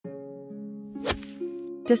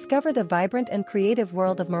Discover the vibrant and creative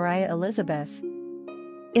world of Moriah Elizabeth.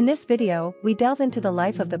 In this video, we delve into the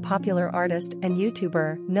life of the popular artist and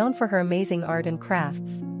YouTuber known for her amazing art and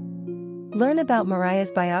crafts. Learn about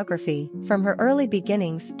Moriah's biography, from her early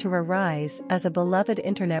beginnings to her rise as a beloved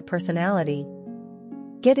internet personality.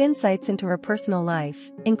 Get insights into her personal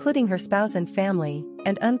life, including her spouse and family,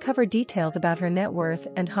 and uncover details about her net worth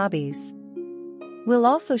and hobbies. We'll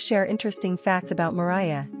also share interesting facts about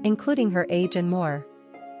Moriah, including her age and more.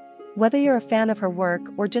 Whether you're a fan of her work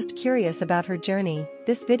or just curious about her journey,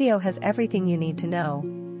 this video has everything you need to know.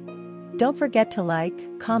 Don't forget to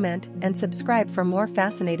like, comment, and subscribe for more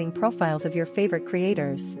fascinating profiles of your favorite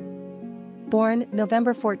creators. Born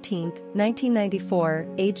November 14, 1994,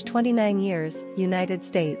 age 29 years, United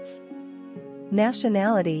States.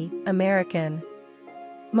 Nationality, American.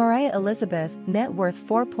 Moriah Elizabeth, net worth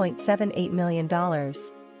 $4.78 million.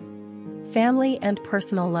 Family and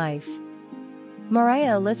personal life.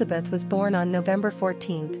 Moriah Elizabeth was born on November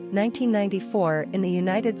 14, 1994, in the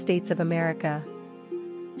United States of America.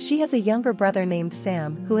 She has a younger brother named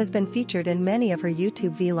Sam who has been featured in many of her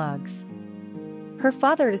YouTube vlogs. Her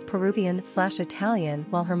father is Peruvian/Italian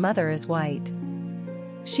while her mother is white.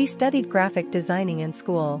 She studied graphic designing in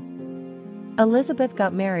school. Elizabeth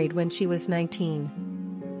got married when she was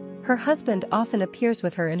 19. Her husband often appears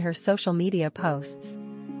with her in her social media posts.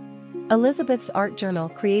 Elizabeth's art journal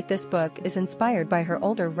Create This Book is inspired by her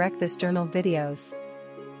older Wreck This Journal videos.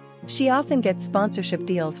 She often gets sponsorship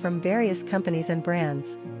deals from various companies and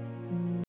brands,